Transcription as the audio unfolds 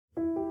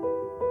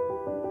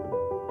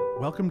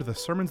Welcome to the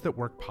Sermons That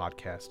Work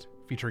podcast,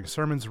 featuring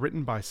sermons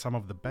written by some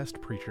of the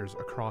best preachers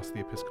across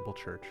the Episcopal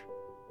Church.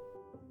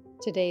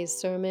 Today's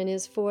sermon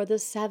is for the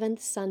 7th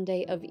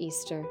Sunday of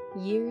Easter,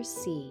 Year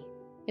C,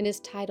 and is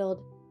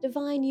titled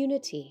Divine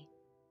Unity.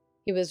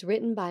 He was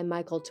written by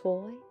Michael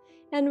Toy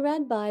and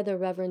read by the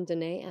Reverend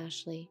Danae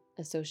Ashley,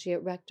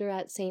 Associate Rector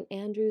at St.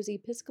 Andrew's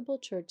Episcopal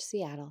Church,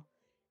 Seattle,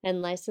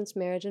 and Licensed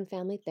Marriage and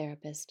Family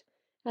Therapist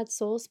at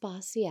Soul Spa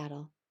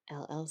Seattle,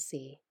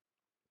 LLC.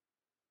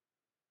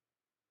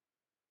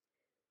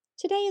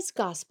 Today's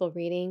Gospel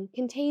reading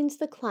contains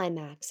the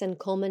climax and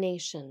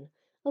culmination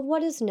of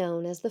what is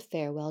known as the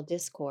Farewell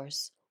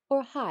Discourse,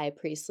 or High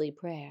Priestly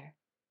Prayer.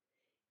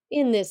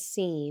 In this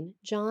scene,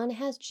 John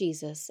has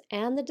Jesus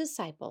and the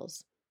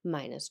disciples,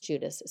 minus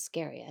Judas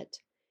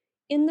Iscariot,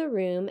 in the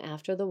room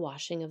after the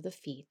washing of the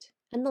feet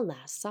and the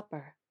Last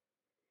Supper.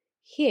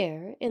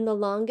 Here, in the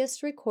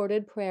longest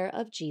recorded prayer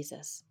of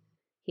Jesus,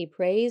 he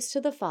prays to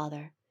the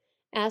Father,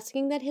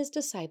 asking that his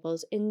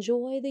disciples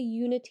enjoy the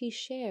unity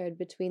shared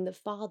between the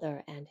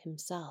Father and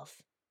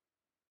himself.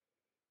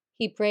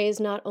 He prays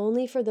not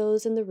only for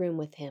those in the room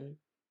with him,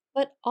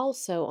 but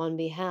also on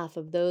behalf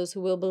of those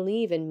who will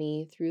believe in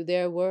me through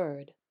their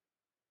word.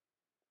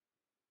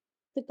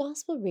 The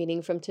Gospel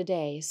reading from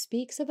today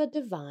speaks of a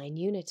divine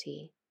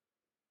unity.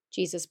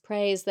 Jesus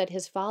prays that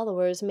his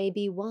followers may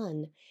be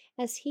one,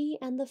 as he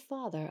and the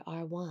Father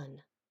are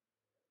one.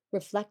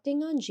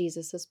 Reflecting on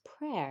Jesus'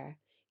 prayer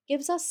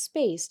gives us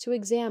space to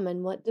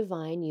examine what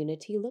divine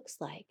unity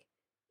looks like,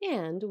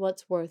 and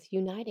what's worth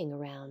uniting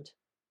around.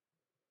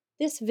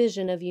 This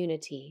vision of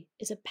unity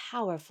is a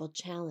powerful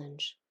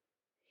challenge.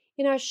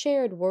 In our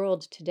shared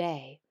world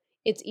today,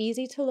 it's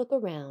easy to look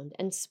around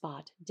and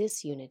spot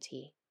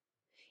disunity.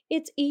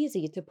 It's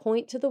easy to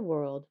point to the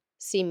world,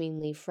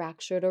 seemingly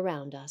fractured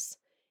around us,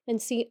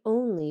 and see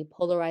only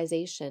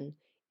polarization,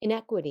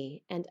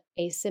 inequity, and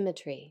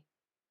asymmetry.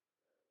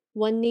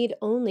 One need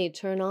only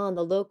turn on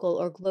the local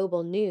or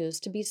global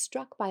news to be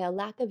struck by a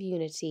lack of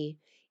unity,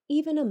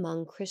 even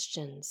among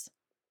Christians.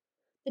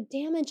 The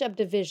damage of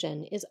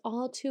division is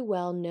all too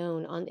well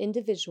known on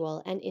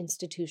individual and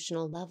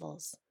institutional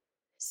levels.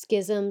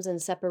 Schisms and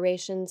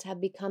separations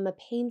have become a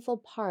painful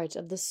part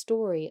of the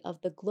story of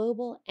the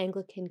global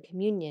Anglican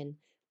Communion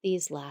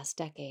these last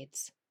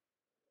decades.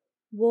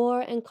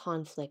 War and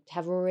conflict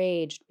have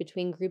raged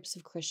between groups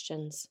of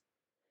Christians.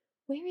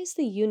 Where is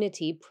the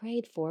unity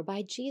prayed for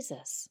by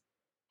Jesus?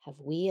 Have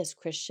we as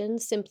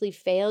Christians simply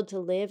failed to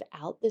live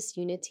out this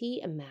unity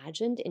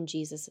imagined in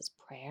Jesus'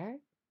 prayer?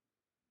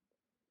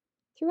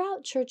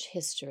 Throughout church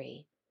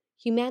history,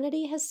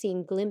 humanity has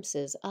seen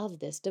glimpses of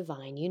this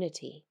divine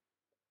unity.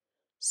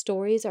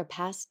 Stories are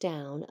passed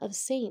down of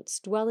saints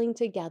dwelling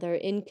together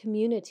in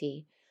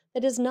community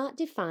that is not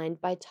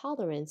defined by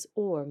tolerance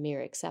or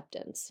mere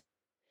acceptance.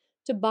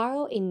 To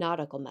borrow a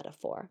nautical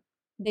metaphor,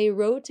 they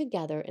row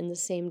together in the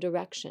same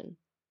direction,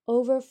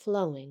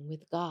 overflowing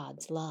with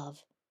God's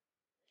love.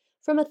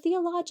 From a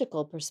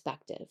theological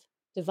perspective,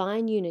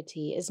 divine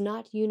unity is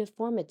not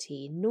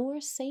uniformity nor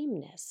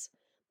sameness,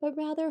 but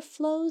rather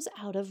flows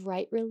out of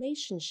right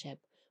relationship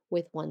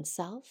with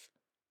oneself,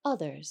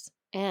 others,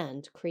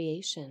 and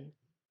creation.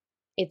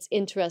 It's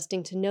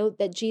interesting to note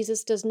that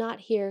Jesus does not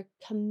here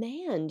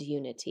command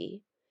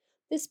unity.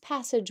 This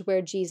passage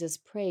where Jesus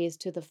prays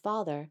to the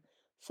Father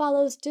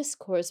follows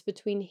discourse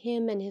between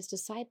him and his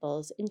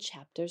disciples in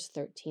chapters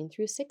 13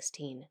 through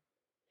 16.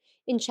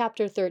 In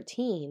chapter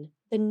 13,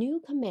 the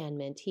new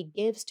commandment he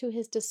gives to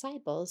his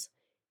disciples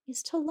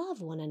is to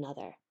love one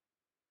another.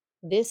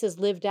 This is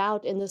lived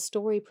out in the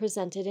story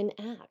presented in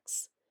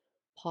Acts.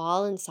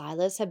 Paul and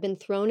Silas have been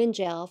thrown in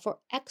jail for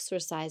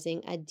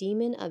exorcising a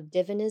demon of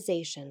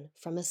divinization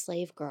from a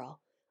slave girl,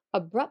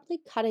 abruptly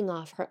cutting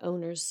off her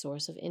owner's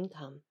source of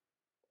income.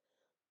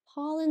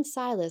 Paul and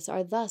Silas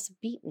are thus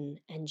beaten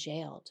and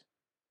jailed.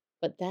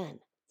 But then,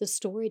 the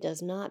story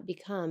does not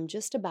become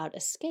just about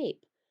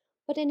escape,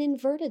 but an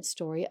inverted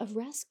story of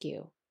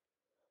rescue.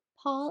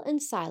 Paul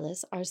and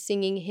Silas are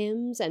singing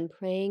hymns and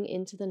praying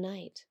into the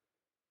night.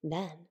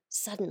 Then,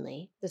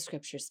 suddenly, the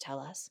scriptures tell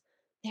us,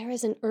 there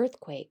is an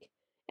earthquake,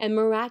 and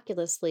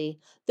miraculously,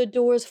 the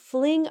doors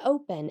fling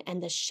open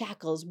and the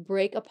shackles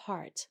break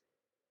apart.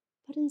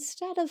 But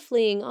instead of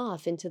fleeing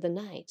off into the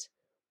night,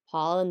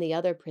 Paul and the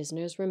other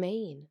prisoners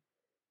remain.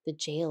 The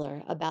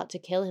jailer, about to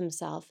kill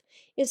himself,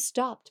 is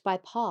stopped by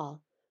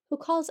Paul, who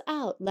calls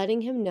out,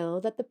 letting him know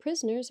that the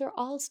prisoners are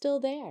all still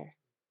there.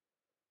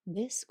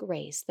 This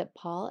grace that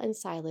Paul and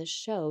Silas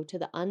show to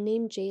the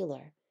unnamed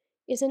jailer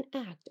is an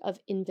act of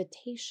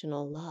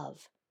invitational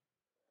love.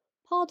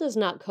 Paul does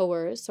not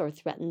coerce or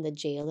threaten the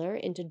jailer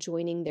into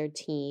joining their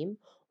team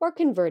or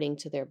converting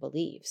to their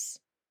beliefs.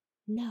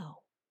 No,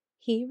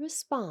 he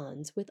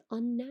responds with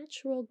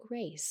unnatural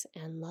grace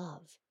and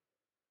love.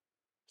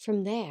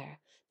 From there,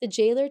 the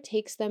jailer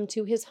takes them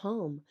to his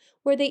home,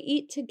 where they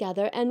eat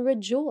together and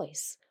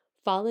rejoice,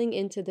 falling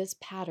into this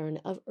pattern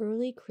of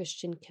early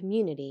Christian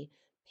community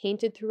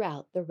painted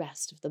throughout the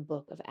rest of the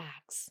book of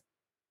Acts.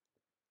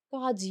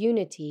 God's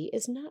unity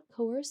is not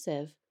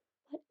coercive,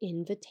 but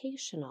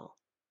invitational.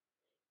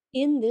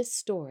 In this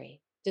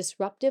story,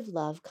 disruptive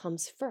love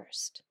comes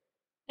first,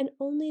 and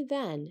only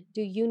then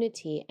do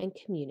unity and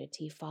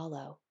community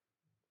follow.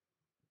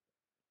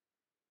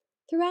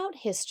 Throughout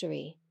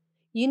history,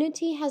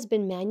 unity has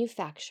been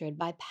manufactured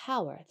by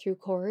power through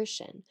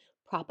coercion,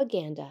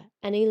 propaganda,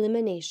 and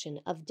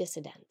elimination of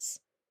dissidents.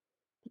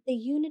 But the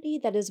unity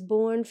that is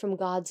born from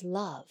God's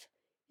love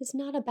is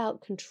not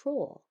about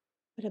control,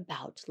 but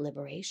about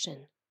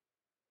liberation.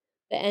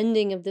 The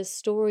ending of this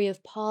story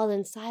of Paul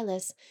and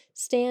Silas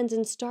stands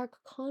in stark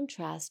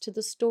contrast to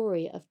the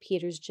story of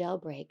Peter's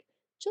jailbreak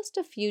just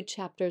a few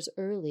chapters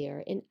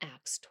earlier in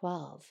Acts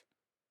 12.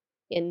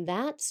 In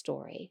that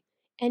story,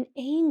 an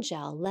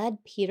angel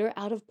led Peter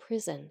out of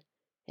prison,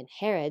 and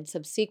Herod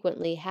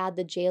subsequently had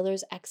the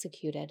jailers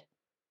executed.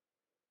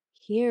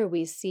 Here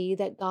we see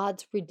that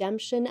God's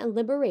redemption and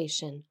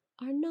liberation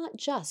are not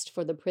just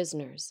for the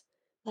prisoners,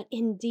 but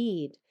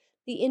indeed,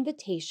 the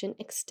invitation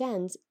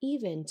extends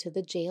even to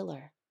the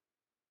jailer.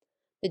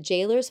 The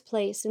jailer's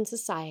place in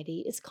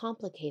society is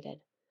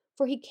complicated,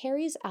 for he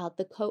carries out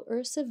the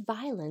coercive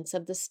violence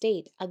of the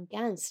state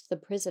against the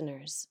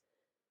prisoners.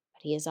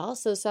 But he is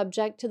also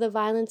subject to the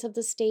violence of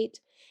the state,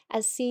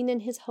 as seen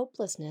in his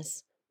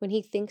hopelessness when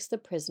he thinks the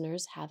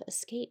prisoners have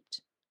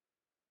escaped.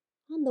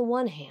 On the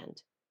one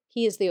hand,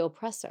 he is the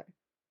oppressor,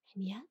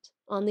 and yet,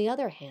 on the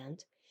other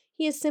hand,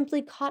 he is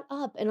simply caught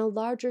up in a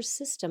larger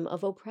system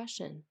of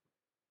oppression.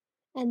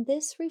 And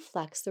this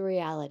reflects the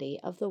reality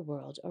of the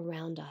world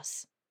around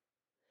us.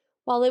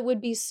 While it would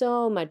be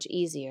so much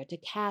easier to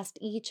cast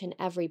each and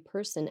every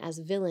person as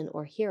villain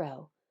or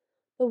hero,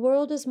 the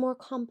world is more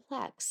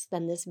complex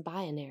than this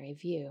binary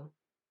view.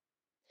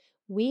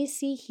 We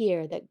see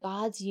here that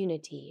God's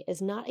unity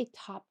is not a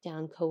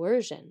top-down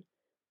coercion,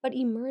 but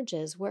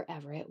emerges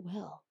wherever it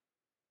will.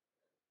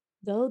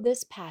 Though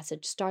this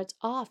passage starts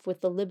off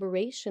with the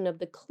liberation of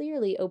the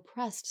clearly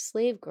oppressed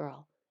slave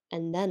girl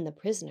and then the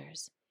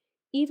prisoners,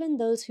 even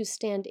those who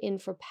stand in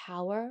for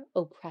power,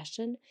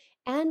 oppression,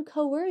 and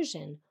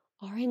coercion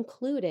are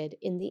included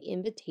in the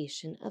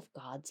invitation of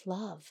God's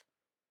love.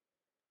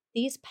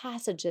 These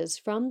passages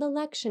from the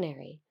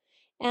lectionary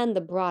and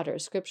the broader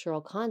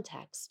scriptural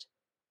context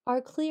are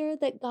clear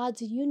that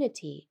God's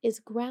unity is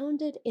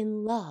grounded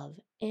in love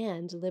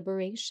and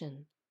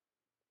liberation.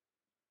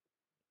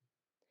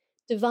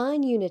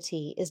 Divine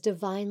unity is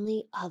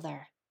divinely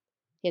other.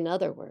 In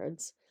other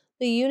words,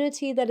 the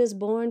unity that is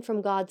born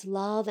from God's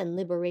love and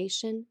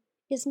liberation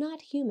is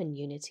not human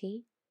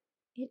unity,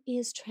 it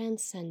is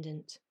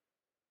transcendent.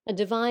 A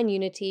divine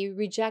unity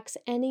rejects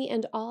any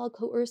and all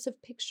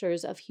coercive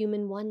pictures of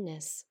human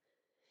oneness.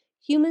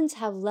 Humans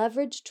have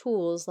leveraged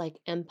tools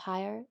like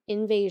empire,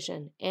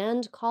 invasion,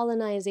 and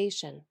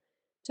colonization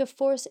to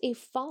force a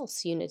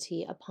false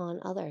unity upon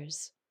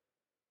others.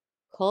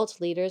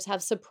 Cult leaders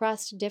have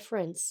suppressed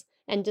difference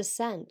and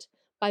dissent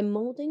by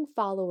molding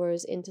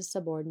followers into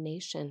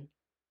subordination.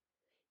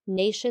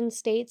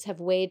 Nation-states have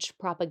waged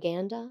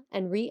propaganda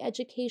and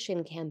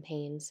re-education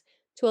campaigns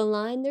to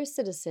align their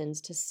citizens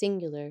to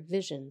singular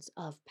visions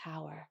of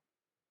power.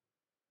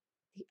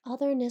 The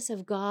otherness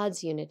of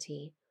God's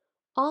unity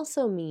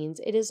also means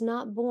it is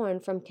not born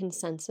from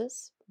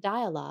consensus,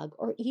 dialogue,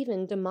 or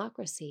even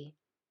democracy.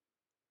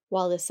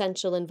 While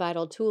essential and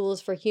vital tools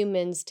for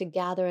humans to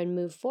gather and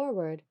move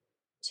forward,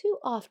 too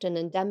often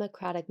a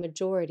democratic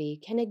majority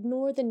can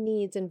ignore the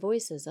needs and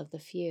voices of the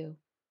few.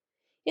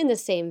 In the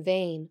same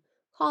vein,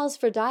 calls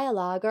for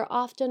dialogue are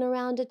often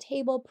around a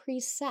table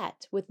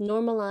preset with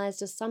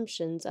normalized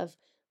assumptions of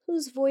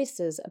whose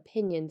voices,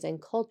 opinions,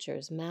 and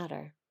cultures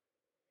matter.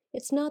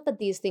 It's not that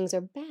these things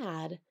are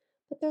bad,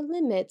 but their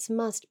limits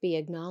must be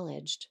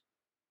acknowledged.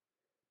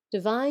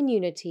 Divine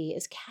unity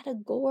is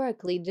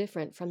categorically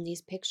different from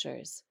these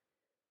pictures.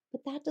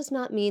 But that does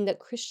not mean that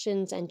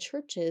Christians and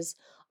churches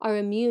are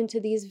immune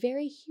to these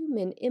very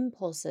human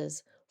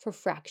impulses for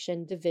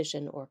fraction,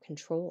 division, or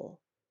control.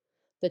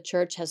 The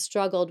church has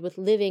struggled with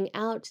living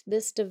out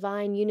this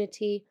divine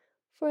unity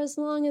for as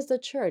long as the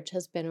church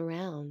has been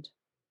around.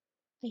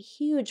 A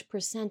huge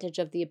percentage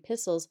of the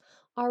epistles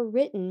are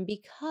written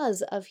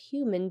because of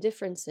human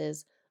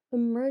differences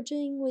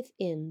emerging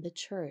within the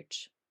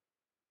church.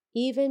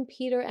 Even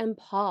Peter and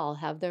Paul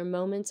have their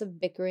moments of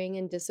bickering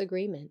and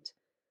disagreement.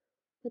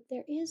 But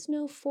there is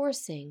no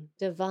forcing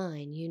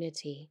divine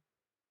unity.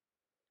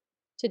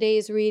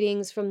 Today's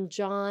readings from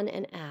John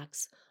and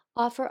Acts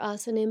offer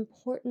us an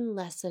important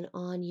lesson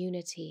on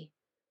unity.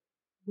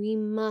 We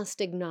must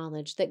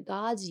acknowledge that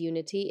God's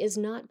unity is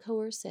not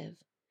coercive.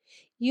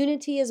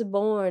 Unity is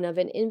born of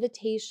an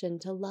invitation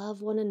to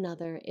love one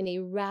another in a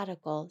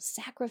radical,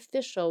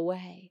 sacrificial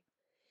way.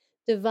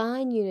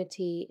 Divine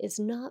unity is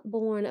not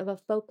born of a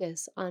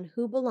focus on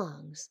who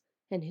belongs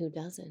and who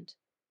doesn't.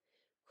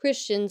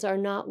 Christians are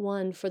not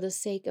one for the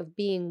sake of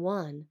being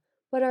one,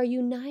 but are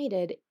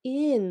united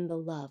in the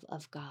love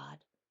of God.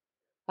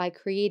 By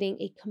creating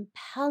a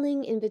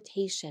compelling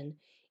invitation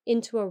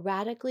into a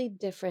radically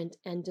different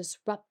and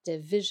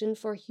disruptive vision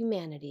for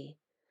humanity,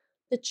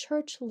 the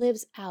church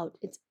lives out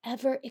its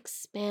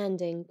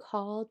ever-expanding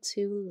call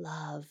to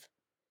love.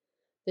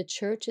 The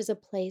church is a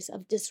place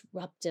of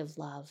disruptive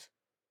love.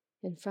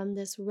 And from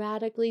this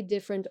radically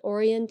different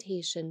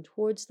orientation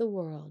towards the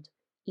world,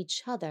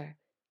 each other,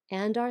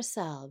 and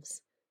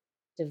ourselves,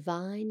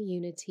 divine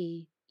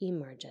unity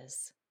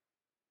emerges.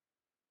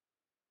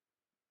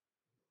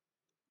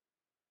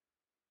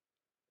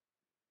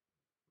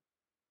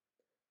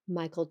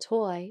 Michael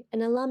Toy,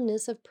 an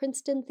alumnus of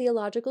Princeton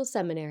Theological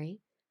Seminary,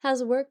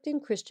 has worked in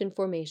Christian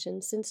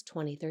formation since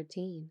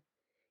 2013.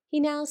 He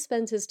now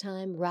spends his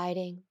time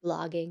writing,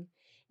 blogging,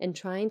 and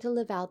trying to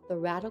live out the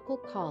radical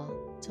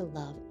call to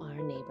love our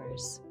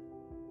neighbors.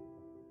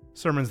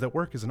 Sermons That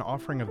Work is an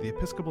offering of the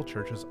Episcopal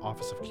Church's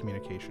Office of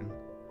Communication.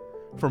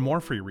 For more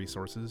free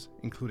resources,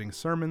 including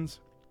sermons,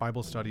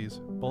 Bible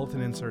studies,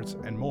 bulletin inserts,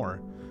 and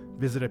more,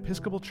 visit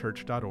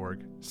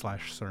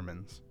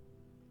episcopalchurch.org/sermons.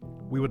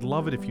 We would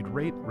love it if you'd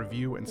rate,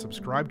 review, and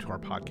subscribe to our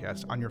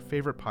podcast on your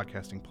favorite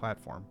podcasting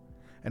platform.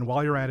 And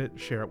while you're at it,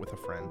 share it with a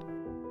friend.